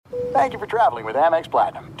Thank you for traveling with Amex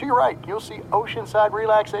Platinum. To your right, you'll see oceanside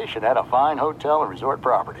relaxation at a fine hotel and resort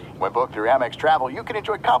property. When booked through Amex Travel, you can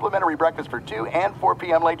enjoy complimentary breakfast for 2 and 4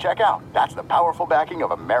 p.m. late checkout. That's the powerful backing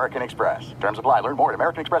of American Express. Terms apply. Learn more at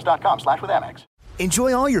americanexpress.com/withAmex.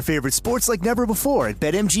 Enjoy all your favorite sports like never before at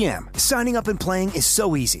BetMGM. Signing up and playing is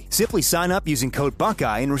so easy. Simply sign up using code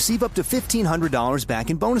Buckeye and receive up to $1,500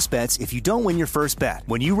 back in bonus bets if you don't win your first bet.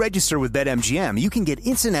 When you register with BetMGM, you can get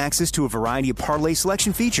instant access to a variety of parlay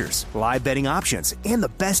selection features, live betting options, and the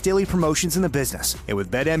best daily promotions in the business. And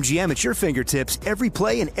with BetMGM at your fingertips, every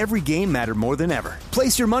play and every game matter more than ever.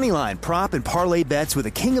 Place your moneyline, prop, and parlay bets with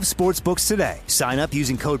the king of sportsbooks today. Sign up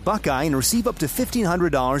using code Buckeye and receive up to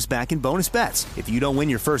 $1,500 back in bonus bets if you don't win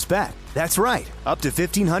your first bet. That's right, up to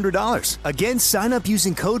 $1,500. Again, sign up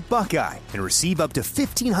using code Buckeye and receive up to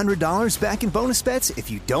 $1,500 back in bonus bets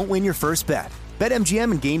if you don't win your first bet.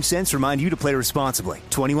 BetMGM and GameSense remind you to play responsibly.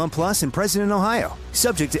 21 plus and present in Ohio.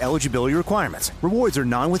 Subject to eligibility requirements. Rewards are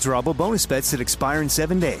non-withdrawable bonus bets that expire in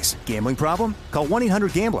 7 days. Gambling problem? Call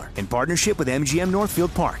 1-800-GAMBLER in partnership with MGM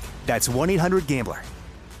Northfield Park. That's 1-800-GAMBLER.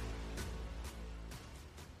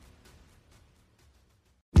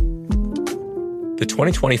 The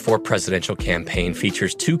 2024 presidential campaign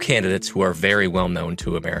features two candidates who are very well known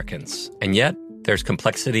to Americans. And yet, there's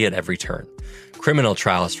complexity at every turn. Criminal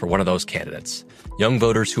trials for one of those candidates. Young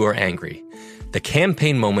voters who are angry. The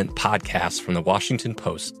Campaign Moment podcast from the Washington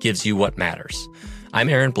Post gives you what matters. I'm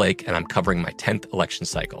Aaron Blake, and I'm covering my 10th election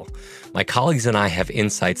cycle. My colleagues and I have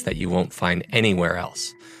insights that you won't find anywhere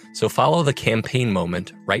else. So follow The Campaign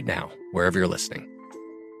Moment right now, wherever you're listening.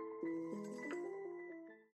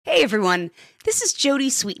 Hey everyone, this is Jody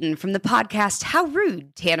Sweeten from the podcast How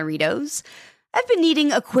Rude, Tanneritos. I've been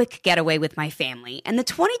needing a quick getaway with my family, and the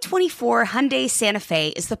 2024 Hyundai Santa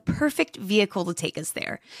Fe is the perfect vehicle to take us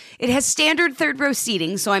there. It has standard third-row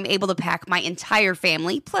seating, so I'm able to pack my entire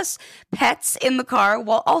family, plus pets, in the car,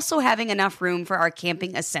 while also having enough room for our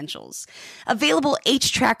camping essentials. Available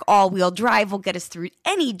H-Track all-wheel drive will get us through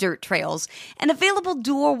any dirt trails, and available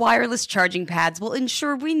dual wireless charging pads will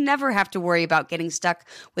ensure we never have to worry about getting stuck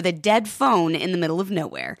with a dead phone in the middle of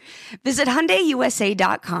nowhere. Visit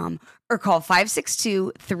HyundaiUSA.com or call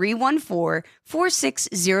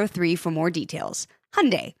 562-314-4603 for more details.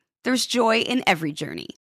 Hyundai, there's joy in every journey.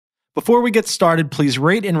 Before we get started, please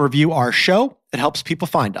rate and review our show. It helps people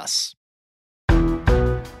find us.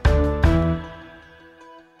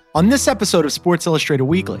 On this episode of Sports Illustrated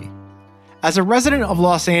Weekly, as a resident of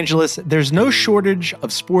Los Angeles, there's no shortage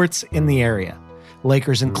of sports in the area.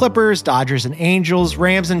 Lakers and Clippers, Dodgers and Angels,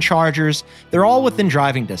 Rams and Chargers, they're all within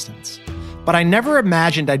driving distance. But I never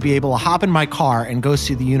imagined I'd be able to hop in my car and go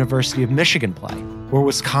see the University of Michigan play, or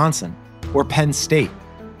Wisconsin, or Penn State.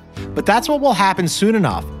 But that's what will happen soon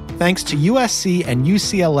enough, thanks to USC and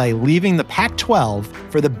UCLA leaving the Pac-12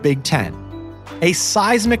 for the Big Ten. A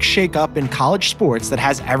seismic shakeup in college sports that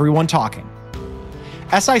has everyone talking.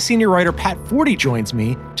 SI senior writer Pat Forty joins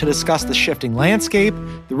me to discuss the shifting landscape,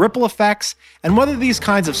 the ripple effects, and whether these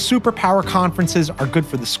kinds of superpower conferences are good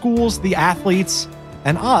for the schools, the athletes,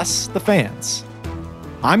 and us, the fans.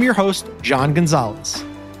 I'm your host, John Gonzalez.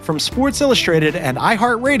 From Sports Illustrated and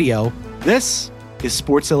iHeartRadio, this is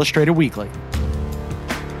Sports Illustrated Weekly.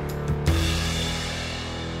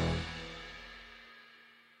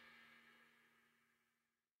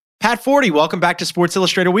 Pat Forty, welcome back to Sports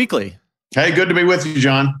Illustrated Weekly. Hey, good to be with you,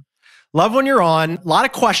 John. Love when you're on. A lot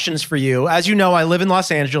of questions for you. As you know, I live in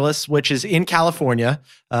Los Angeles, which is in California.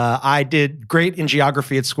 I did great in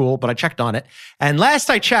geography at school, but I checked on it. And last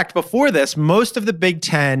I checked, before this, most of the Big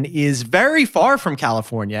Ten is very far from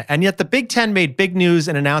California. And yet the Big Ten made big news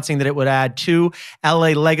in announcing that it would add 2 LA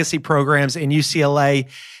legacy programs in UCLA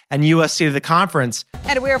and USC to the conference.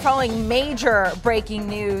 And we are following major breaking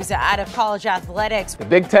news out of college athletics. The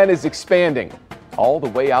Big Ten is expanding all the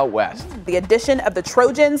way out west. The addition of the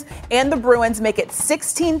Trojans and the Bruins make it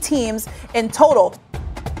 16 teams in total.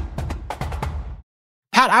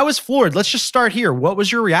 Pat, I was floored. Let's just start here. What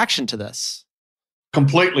was your reaction to this?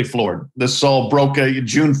 Completely floored. This all broke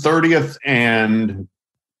June 30th, and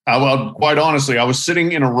quite honestly, I was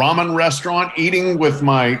sitting in a ramen restaurant eating with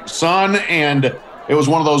my son, and it was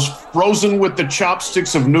one of those frozen with the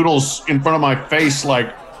chopsticks of noodles in front of my face,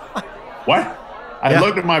 like, what? I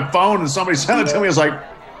looked at my phone and somebody sent it to me. I was like,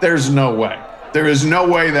 there's no way. There is no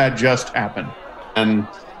way that just happened. And,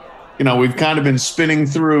 you know, we've kind of been spinning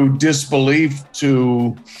through disbelief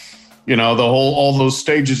to, you know, all those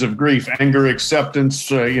stages of grief, anger, acceptance,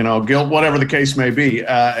 guilt, whatever the case may be.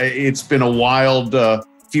 It's been a wild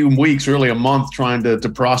few weeks, really a month, trying to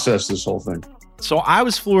process this whole thing. So I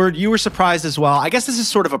was floored. You were surprised as well. I guess this is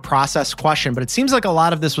sort of a process question, but it seems like a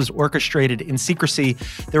lot of this was orchestrated in secrecy.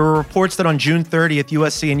 There were reports that on June 30th,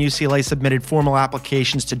 USC and UCLA submitted formal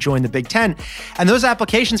applications to join the Big Ten. And those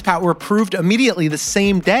applications, Pat, were approved immediately the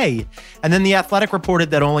same day. And then The Athletic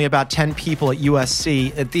reported that only about 10 people at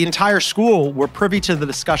USC, at the entire school, were privy to the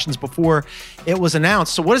discussions before it was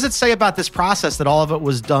announced. So what does it say about this process that all of it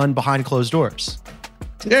was done behind closed doors?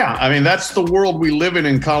 Yeah, I mean, that's the world we live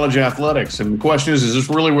in college athletics. And the question is this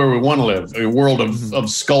really where we want to live? A world of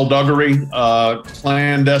skullduggery,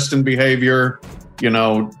 clandestine behavior,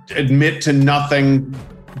 admit to nothing,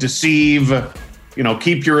 deceive,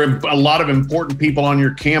 keep a lot of important people on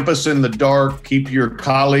your campus in the dark, keep your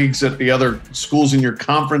colleagues at the other schools in your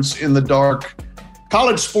conference in the dark.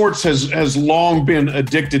 College sports has long been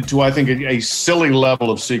addicted to, I think, a silly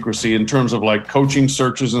level of secrecy in terms of like coaching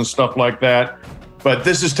searches and stuff like that. But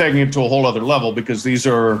this is taking it to a whole other level because these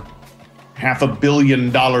are $500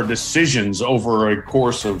 million decisions over a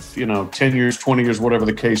course of, 10 years, 20 years, whatever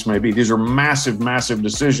the case may be. These are massive, massive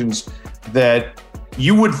decisions that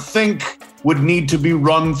you would think would need to be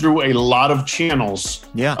run through a lot of channels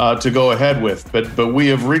to go ahead with. But we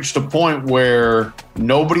have reached a point where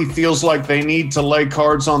nobody feels like they need to lay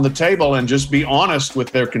cards on the table and just be honest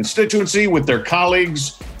with their constituency, with their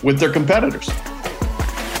colleagues, with their competitors.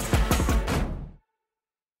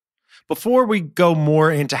 Before we go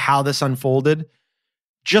more into how this unfolded,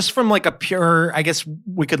 just from like a pure, I guess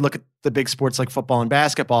we could look at the big sports like football and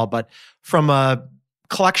basketball, but from a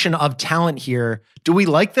collection of talent here, do we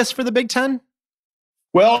like this for the Big Ten?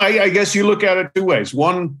 Well, I guess you look at it two ways.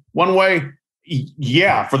 One way,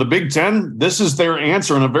 yeah, for the Big Ten, this is their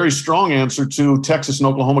answer and a very strong answer to Texas and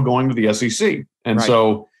Oklahoma going to the SEC. And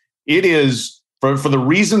so it is for the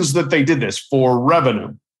reasons that they did this, for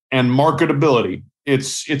revenue and marketability.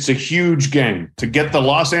 It's a huge game to get the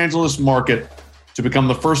Los Angeles market to become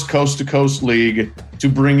the first coast-to-coast league, to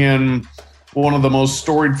bring in one of the most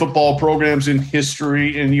storied football programs in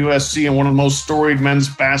history in USC and one of the most storied men's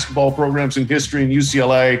basketball programs in history in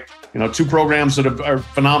UCLA. Two programs that are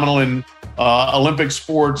phenomenal in Olympic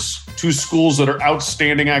sports, two schools that are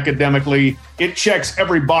outstanding academically. It checks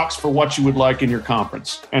every box for what you would like in your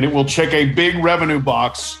conference, and it will check a big revenue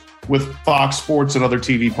box with Fox Sports and other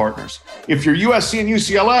TV partners. If you're USC and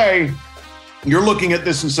UCLA, you're looking at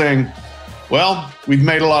this and saying, well, we've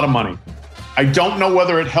made a lot of money. I don't know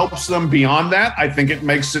whether it helps them beyond that. I think it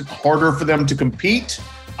makes it harder for them to compete.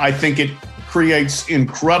 I think it creates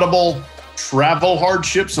incredible travel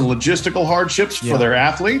hardships and logistical hardships for their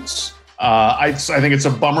athletes. I think it's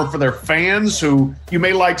a bummer for their fans who you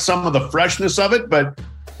may like some of the freshness of it, but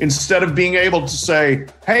instead of being able to say,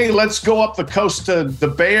 hey, let's go up the coast to the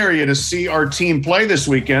Bay Area to see our team play this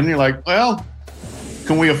weekend, you're like, well,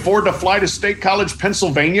 can we afford to fly to State College,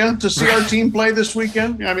 Pennsylvania to see our team play this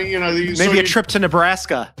weekend? I mean, maybe a trip to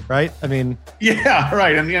Nebraska, right? I mean, yeah,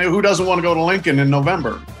 right. And who doesn't want to go to Lincoln in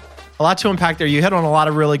November? A lot to unpack there. You hit on a lot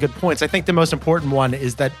of really good points. I think the most important one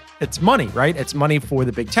is that it's money, right? It's money for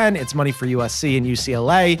the Big Ten. It's money for USC and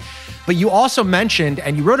UCLA. But you also mentioned,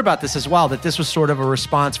 and you wrote about this as well, that this was sort of a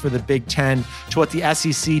response for the Big Ten to what the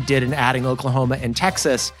SEC did in adding Oklahoma and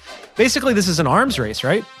Texas. Basically, this is an arms race,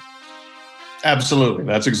 right? Absolutely.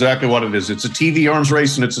 That's exactly what it is. It's a TV arms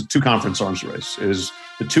race and it's a two-conference arms race. It is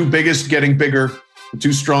the two biggest getting bigger, the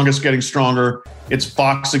two strongest getting stronger. It's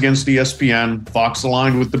Fox against ESPN, Fox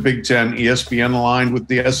aligned with the Big Ten, ESPN aligned with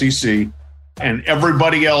the SEC, and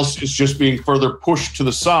everybody else is just being further pushed to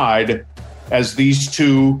the side as these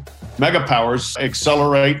two mega powers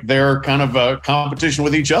accelerate their kind of competition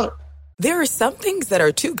with each other. There are some things that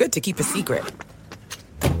are too good to keep a secret.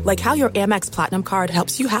 Like how your Amex Platinum card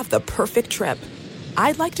helps you have the perfect trip.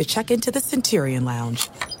 I'd like to check into the Centurion Lounge.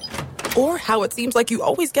 Or how it seems like you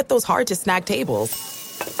always get those hard-to-snag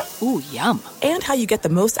tables. Ooh, yum. And how you get the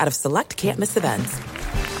most out of select can't-miss events.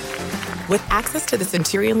 With access to the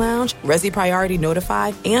Centurion Lounge, Resi Priority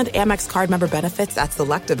Notify, and Amex card member benefits at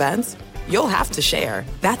select events, you'll have to share.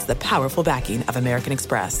 That's the powerful backing of American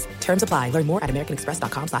Express. Terms apply. Learn more at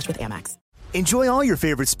americanexpress.com/withAmex. Enjoy all your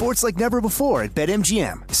favorite sports like never before at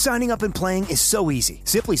BetMGM. Signing up and playing is so easy.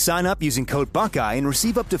 Simply sign up using code Buckeye and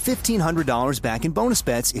receive up to $1,500 back in bonus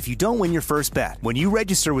bets if you don't win your first bet. When you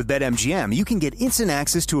register with BetMGM, you can get instant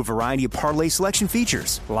access to a variety of parlay selection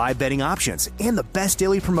features, live betting options, and the best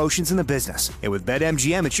daily promotions in the business. And with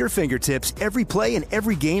BetMGM at your fingertips, every play and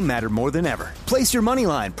every game matter more than ever. Place your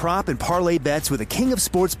moneyline, prop, and parlay bets with the king of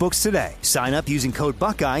sportsbooks today. Sign up using code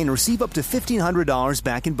Buckeye and receive up to $1,500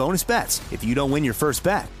 back in bonus bets if you don't win your first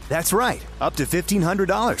bet. That's right, up to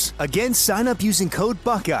 $1,500. Again, sign up using code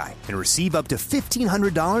Buckeye and receive up to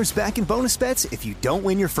 $1,500 back in bonus bets if you don't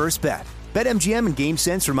win your first bet. BetMGM and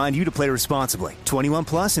GameSense remind you to play responsibly. 21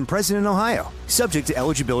 plus and present in Ohio. Subject to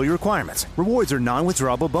eligibility requirements. Rewards are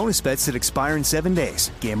non-withdrawable bonus bets that expire in 7 days.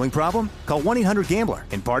 Gambling problem? Call 1-800-GAMBLER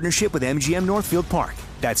in partnership with MGM Northfield Park.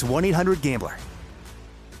 That's 1-800-GAMBLER.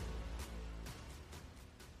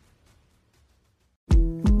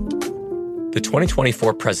 The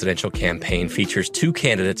 2024 presidential campaign features two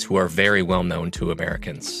candidates who are very well known to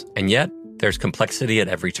Americans. And yet, there's complexity at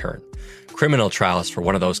every turn. Criminal trials for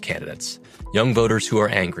one of those candidates. Young voters who are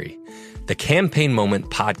angry. The Campaign Moment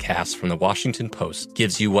podcast from the Washington Post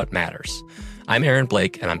gives you what matters. I'm Aaron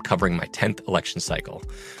Blake, and I'm covering my 10th election cycle.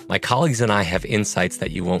 My colleagues and I have insights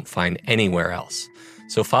that you won't find anywhere else.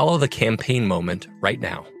 So follow The Campaign Moment right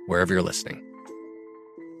now, wherever you're listening.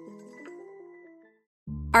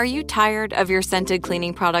 Are you tired of your scented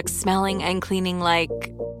cleaning products smelling and cleaning like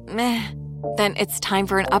meh? Then it's time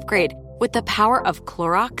for an upgrade with the power of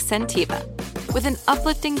Clorox Scentiva. With an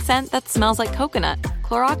uplifting scent that smells like coconut,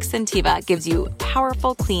 Clorox Scentiva gives you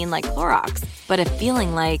powerful clean like Clorox, but a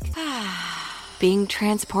feeling like being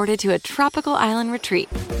transported to a tropical island retreat.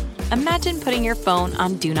 Imagine putting your phone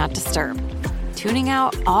on Do Not Disturb, tuning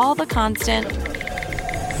out all the constant,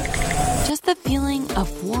 just the feeling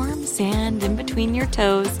of warm sand in between your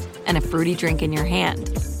toes and a fruity drink in your hand.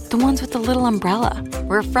 The ones with the little umbrella.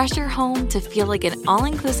 Refresh your home to feel like an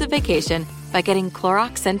all-inclusive vacation by getting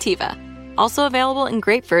Clorox Scentiva. Also available in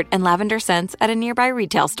grapefruit and lavender scents at a nearby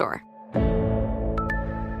retail store.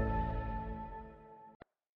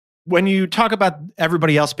 When you talk about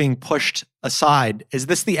everybody else being pushed aside, is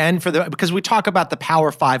this the end for because we talk about the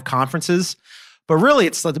Power 5 conferences, but really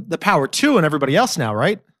it's the Power 2 and everybody else now,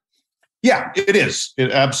 right? Yeah, it is.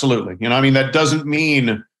 Absolutely. That doesn't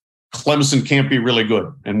mean Clemson can't be really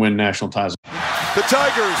good and win national titles. The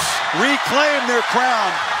Tigers reclaim their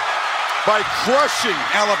crown by crushing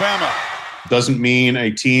Alabama. Doesn't mean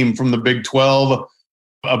a team from the Big 12,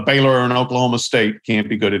 a Baylor or an Oklahoma State can't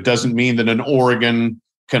be good. It doesn't mean that an Oregon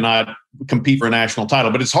cannot compete for a national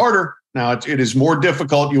title, but it's harder. Now it is more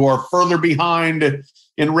difficult. You are further behind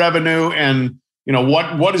in revenue, and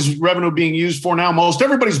what is revenue being used for now? Most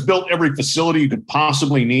everybody's built every facility you could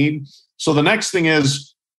possibly need. So the next thing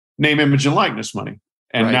is name, image, and likeness money.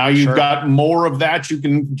 And right, now you've got more of that you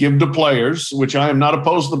can give to players, which I am not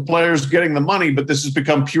opposed to the players getting the money, but this has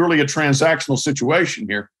become purely a transactional situation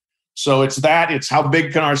here. So it's how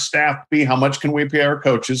big can our staff be? How much can we pay our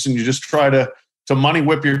coaches? And you just try to money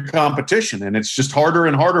whip your competition. And it's just harder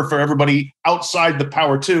and harder for everybody outside the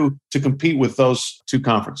Power 2 to compete with those two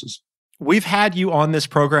conferences. We've had you on this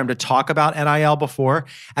program to talk about NIL before,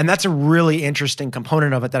 and that's a really interesting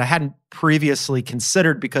component of it that I hadn't previously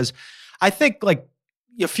considered, because I think like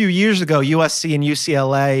a few years ago, USC and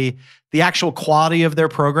UCLA, the actual quality of their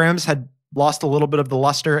programs had lost a little bit of the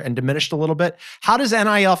luster and diminished a little bit. How does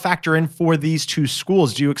NIL factor in for these two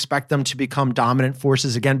schools? Do you expect them to become dominant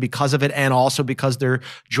forces again because of it, and also because they're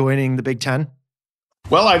joining the Big Ten?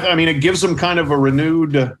 Well, it gives them kind of a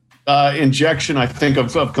renewed injection, I think,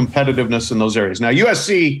 of competitiveness in those areas. Now,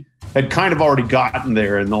 USC had kind of already gotten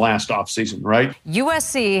there in the last offseason, right?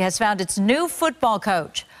 USC has found its new football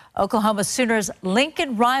coach. Oklahoma Sooners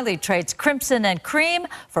Lincoln Riley trades crimson and cream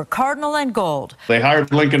for cardinal and gold. They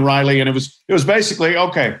hired Lincoln Riley, and it was basically,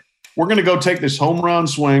 okay, we're going to go take this home run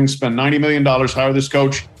swing, spend $90 million, hire this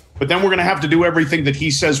coach, but then we're going to have to do everything that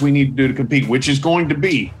he says we need to do to compete, which is going to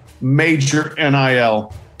be major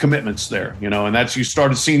NIL commitments there, and that's, you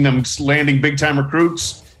started seeing them landing big time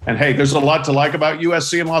recruits. And hey, there's a lot to like about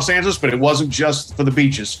USC in Los Angeles, but it wasn't just for the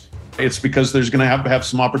beaches. It's because there's going to have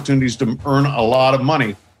some opportunities to earn a lot of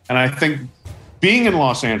money. And I think being in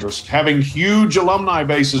Los Angeles, having huge alumni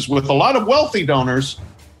bases with a lot of wealthy donors,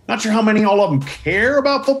 not sure how many all of them care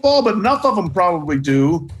about football, but enough of them probably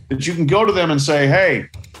do, that you can go to them and say, hey,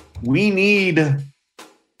 we need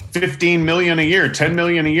 $15 million a year, $10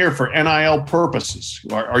 million a year for NIL purposes.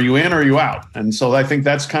 Are you in or are you out? And so I think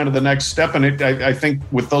that's kind of the next step. And I think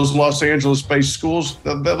with those Los Angeles-based schools,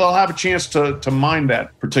 they'll have a chance to mine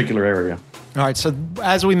that particular area. All right. So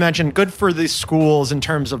as we mentioned, good for the schools in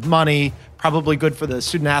terms of money, probably good for the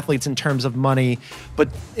student athletes in terms of money. But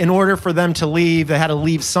in order for them to leave, they had to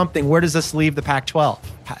leave something. Where does this leave the Pac-12?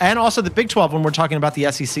 And also the Big 12 when we're talking about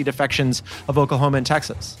the SEC defections of Oklahoma and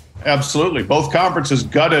Texas? Absolutely. Both conferences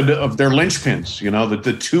gutted of their linchpins,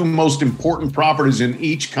 the two most important properties in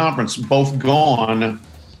each conference, both gone.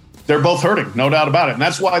 They're both hurting, no doubt about it. And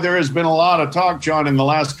that's why there has been a lot of talk, John, in the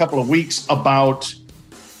last couple of weeks about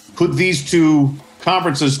could these two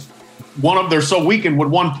conferences, they're so weakened, would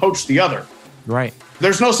one poach the other? Right.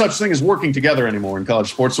 There's no such thing as working together anymore in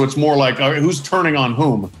college sports. So it's more like who's turning on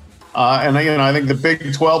whom. And again, I think the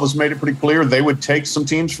Big 12 has made it pretty clear they would take some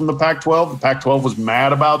teams from the Pac-12. The Pac-12 was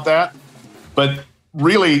mad about that. But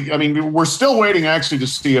really, I mean, we're still waiting actually to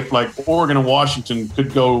see if like Oregon and Washington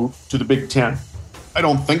could go to the Big 10. I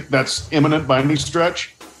don't think that's imminent by any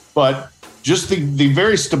stretch, but just the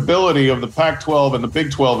very stability of the Pac-12 and the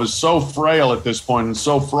Big 12 is so frail at this point and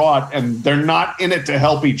so fraught, and they're not in it to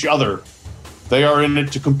help each other. They are in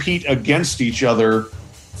it to compete against each other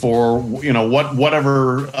for,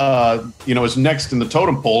 whatever, is next in the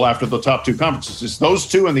totem pole after the top two conferences. It's those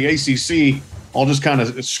two and the ACC all just kind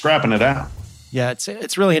of scrapping it out. Yeah,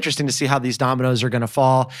 it's really interesting to see how these dominoes are going to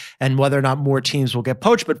fall and whether or not more teams will get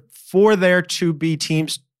poached. But for there to be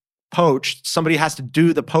teams poached, somebody has to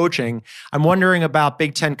do the poaching. I'm wondering about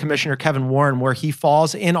Big Ten Commissioner Kevin Warren, where he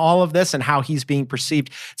falls in all of this and how he's being perceived.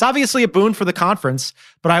 It's obviously a boon for the conference,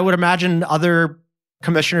 but I would imagine other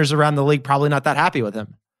commissioners around the league probably not that happy with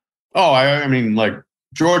him. Oh, I mean, like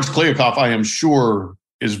George Kliavkoff, I am sure,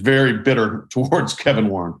 is very bitter towards Kevin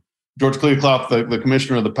Warren. George Kliavkoff, the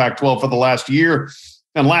commissioner of the Pac-12 for the last year.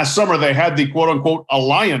 And last summer, they had the quote-unquote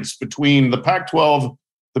alliance between the Pac-12,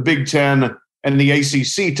 the Big Ten, and the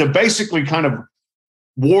ACC to basically kind of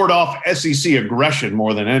ward off SEC aggression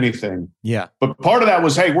more than anything. Yeah. But part of that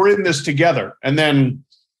was, hey, we're in this together. And then,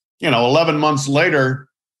 11 months later,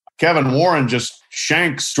 Kevin Warren just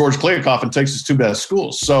shanks George Kliavkoff and takes his two best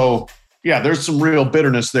schools. So, yeah, there's some real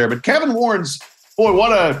bitterness there. But Kevin Warren's, boy,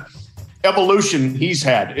 what a evolution he's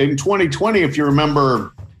had. In 2020, if you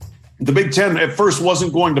remember, the Big Ten at first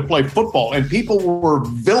wasn't going to play football, and people were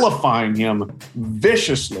vilifying him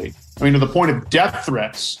viciously. I mean, to the point of death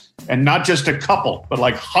threats, and not just a couple, but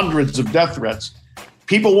like hundreds of death threats.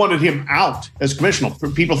 People wanted him out as commissioner.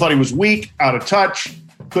 People thought he was weak, out of touch,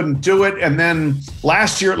 couldn't do it. And then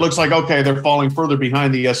last year, it looks like, okay, they're falling further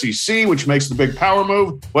behind the SEC, which makes the big power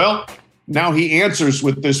move. Well, now he answers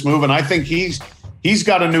with this move, and I think he's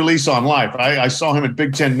got a new lease on life. I saw him at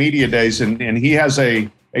Big Ten Media Days, and he has a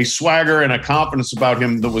swagger and a confidence about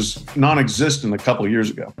him that was non-existent a couple of years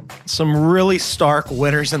ago. Some really stark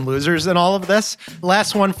winners and losers in all of this.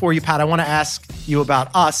 Last one for you, Pat. I want to ask you about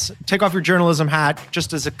us. Take off your journalism hat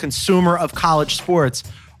just as a consumer of college sports.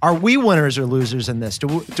 Are we winners or losers in this?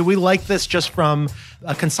 Do we like this just from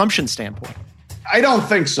a consumption standpoint? I don't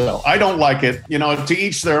think so. I don't like it. To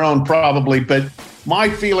each their own probably. But my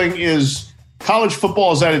feeling is college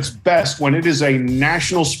football is at its best when it is a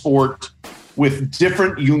national sport with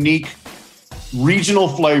different, unique, regional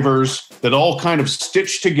flavors that all kind of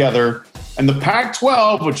stitch together. And the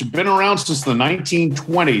Pac-12, which had been around since the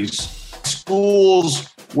 1920s, schools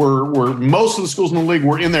were most of the schools in the league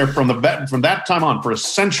were in there from that time on for a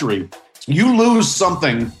century. You lose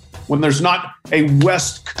something when there's not a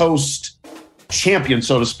West Coast champion,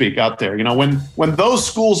 so to speak, out there. When those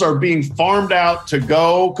schools are being farmed out to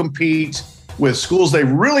go compete with schools they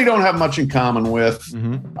really don't have much in common with,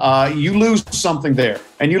 you lose something there.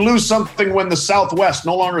 And you lose something when the Southwest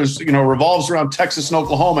no longer is, revolves around Texas and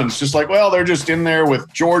Oklahoma. And it's just like, well, they're just in there with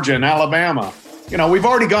Georgia and Alabama.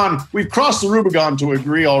 We've crossed the Rubicon to a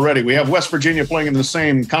degree already. We have West Virginia playing in the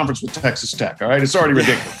same conference with Texas Tech, all right? It's already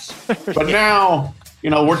ridiculous. But now,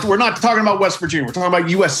 we're not talking about West Virginia. We're talking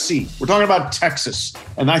about USC. We're talking about Texas.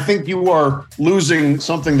 And I think you are losing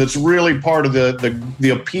something that's really part of the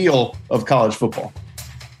appeal of college football.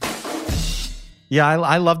 Yeah,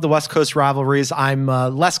 I love the West Coast rivalries. I'm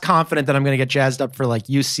less confident that I'm going to get jazzed up for like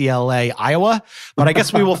UCLA, Iowa, but I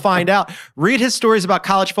guess we will find out. Read his stories about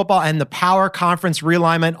college football and the Power Conference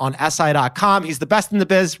realignment on SI.com. He's the best in the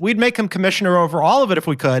biz. We'd make him commissioner over all of it if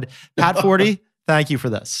we could. Pat Forty, thank you for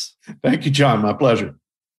this. Thank you, John. My pleasure.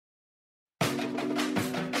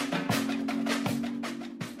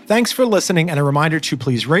 Thanks for listening, and a reminder to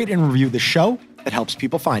please rate and review the show. It helps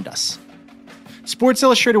people find us. Sports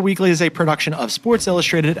Illustrated Weekly is a production of Sports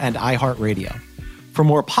Illustrated and iHeartRadio. For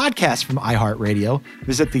more podcasts from iHeartRadio,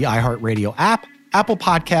 visit the iHeartRadio app, Apple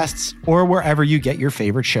Podcasts, or wherever you get your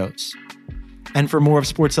favorite shows. And for more of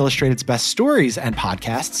Sports Illustrated's best stories and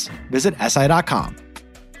podcasts, visit SI.com.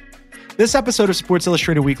 This episode of Sports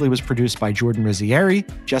Illustrated Weekly was produced by Jordan Rizzieri,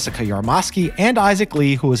 Jessica Yarmosky, and Isaac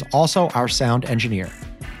Lee, who is also our sound engineer.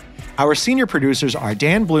 Our senior producers are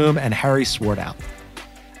Dan Bloom and Harry Swartout.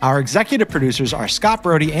 Our executive producers are Scott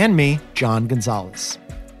Brody and me, John Gonzalez.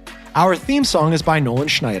 Our theme song is by Nolan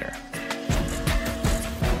Schneider.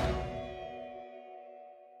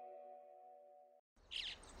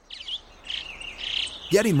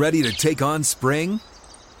 Getting ready to take on spring?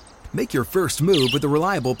 Make your first move with the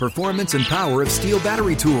reliable performance and power of Steel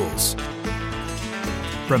battery tools.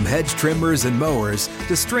 From hedge trimmers and mowers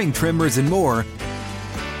to string trimmers and more,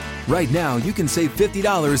 right now you can save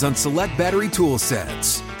 $50 on select battery tool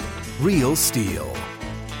sets. real STIHL.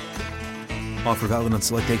 Offer valid on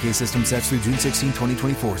select AK system sets through June 16,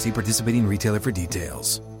 2024. See participating retailer for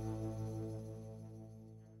details.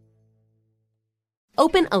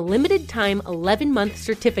 Open a limited-time 11-month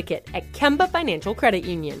certificate at Kemba Financial Credit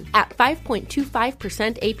Union. At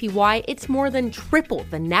 5.25% APY, it's more than triple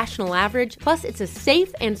the national average, plus it's a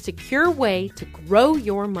safe and secure way to grow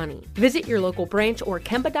your money. Visit your local branch or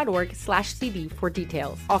kemba.org/CD for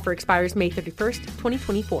details. Offer expires May 31st,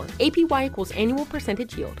 2024. APY equals annual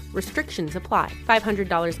percentage yield. Restrictions apply.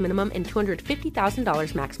 $500 minimum and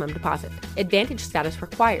 $250,000 maximum deposit. Advantage status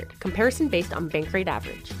required. Comparison based on bank rate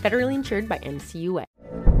average. Federally insured by NCUA.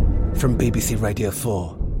 From BBC Radio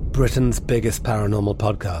 4, Britain's biggest paranormal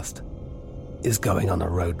podcast is going on a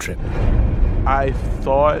road trip. I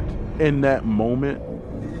thought in that moment,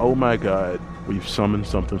 oh my God, we've summoned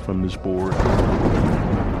something from this board.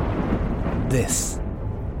 This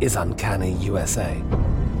is Uncanny USA.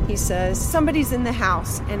 He says, somebody's in the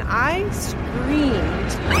house, and I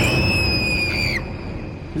screamed.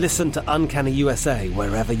 Listen to Uncanny USA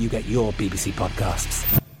wherever you get your BBC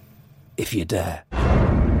podcasts, if you dare.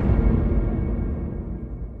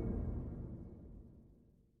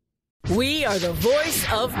 We are the voice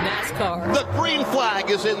of NASCAR. The green flag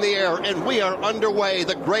is in the air, and we are underway.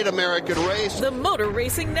 The Great American Race. The Motor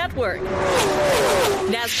Racing Network.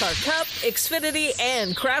 NASCAR Cup, Xfinity,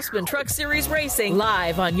 and Craftsman Truck Series Racing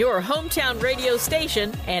live on your hometown radio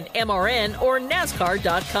station and MRN or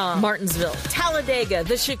NASCAR.com. Martinsville, Talladega,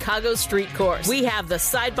 the Chicago Street Course. We have the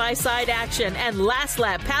side-by-side action and last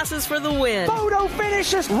lap passes for the win. Photo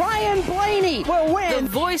finishes. Ryan Blaney will win. The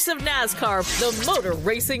voice of NASCAR, the Motor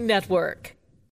Racing Network.